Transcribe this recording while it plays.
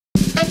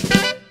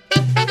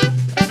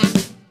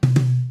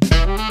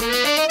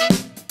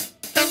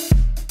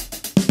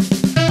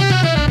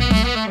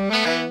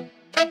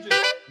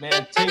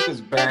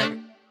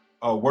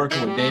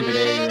working with David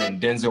Ayer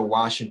and Denzel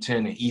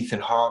Washington and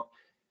Ethan Hawke.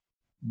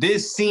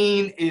 This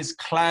scene is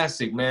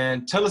classic,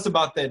 man. Tell us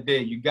about that day.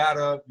 You got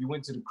up, you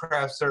went to the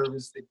craft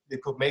service, they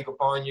put makeup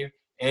on you,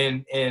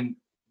 and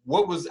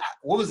what was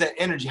that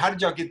energy? How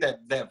did y'all get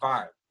that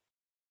vibe?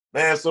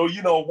 Man, so,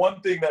 you know,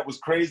 one thing that was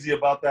crazy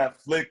about that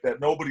flick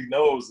that nobody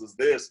knows is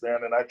this,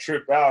 man, and I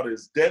tripped out,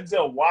 is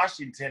Denzel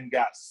Washington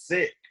got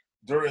sick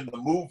during the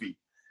movie,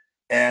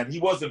 and he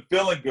wasn't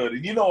feeling good.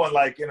 And, you know, in,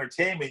 like,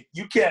 entertainment,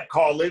 you can't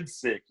call in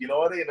sick. You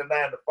know, it ain't a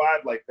 9 to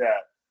 5 like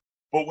that.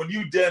 But when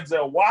you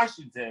Denzel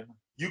Washington,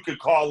 you could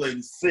call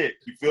in sick.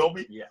 You feel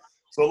me? Yeah.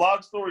 So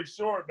long story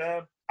short,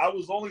 man, I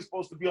was only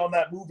supposed to be on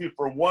that movie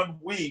for 1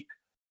 week,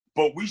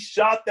 but we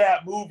shot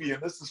that movie,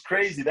 and this is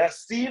crazy. That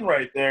scene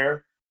right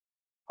there,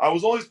 I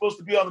was only supposed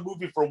to be on the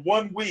movie for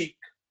 1 week.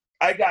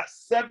 I got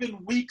 7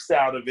 weeks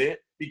out of it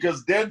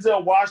because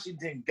Denzel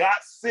Washington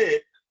got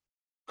sick,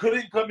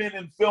 couldn't come in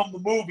and film the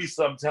movie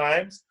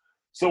sometimes.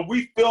 So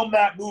we filmed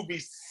that movie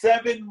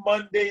 7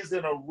 Mondays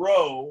in a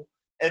row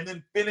and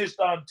then finished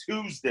on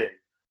Tuesday.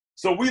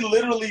 So we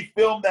literally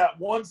filmed that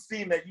one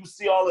scene that you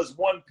see all as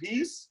one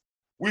piece.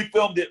 We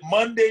filmed it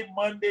Monday,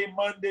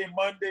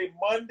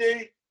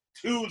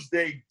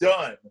 Tuesday,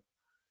 done.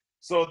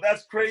 So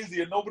that's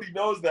crazy, and nobody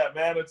knows that,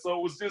 man. And so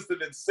it was just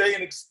an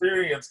insane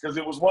experience because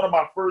it was one of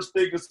my first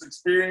biggest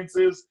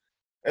experiences.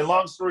 And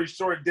long story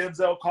short,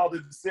 Denzel called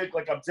in sick.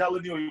 Like I'm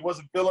telling you, he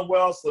wasn't feeling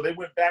well. So they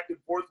went back and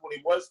forth when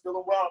he was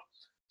feeling well,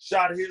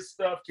 shot his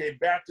stuff, came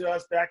back to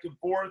us, back and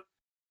forth.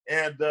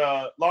 And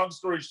long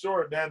story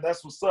short, man,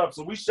 that's what's up.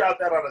 So we shot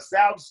that on a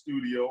sound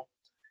studio.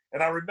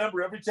 And I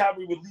remember every time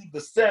we would leave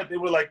the set, they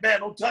were like, man,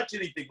 don't touch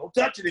anything. Don't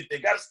touch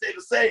anything. Got to stay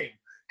the same.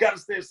 Got to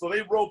stay. So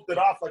they roped it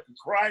off like a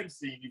crime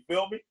scene. You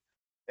feel me?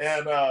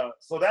 And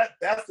so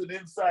that's an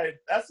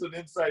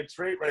inside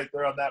trait right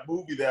there on that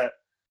movie, that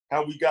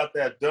how we got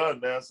that done,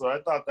 man. So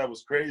I thought that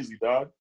was crazy, dog.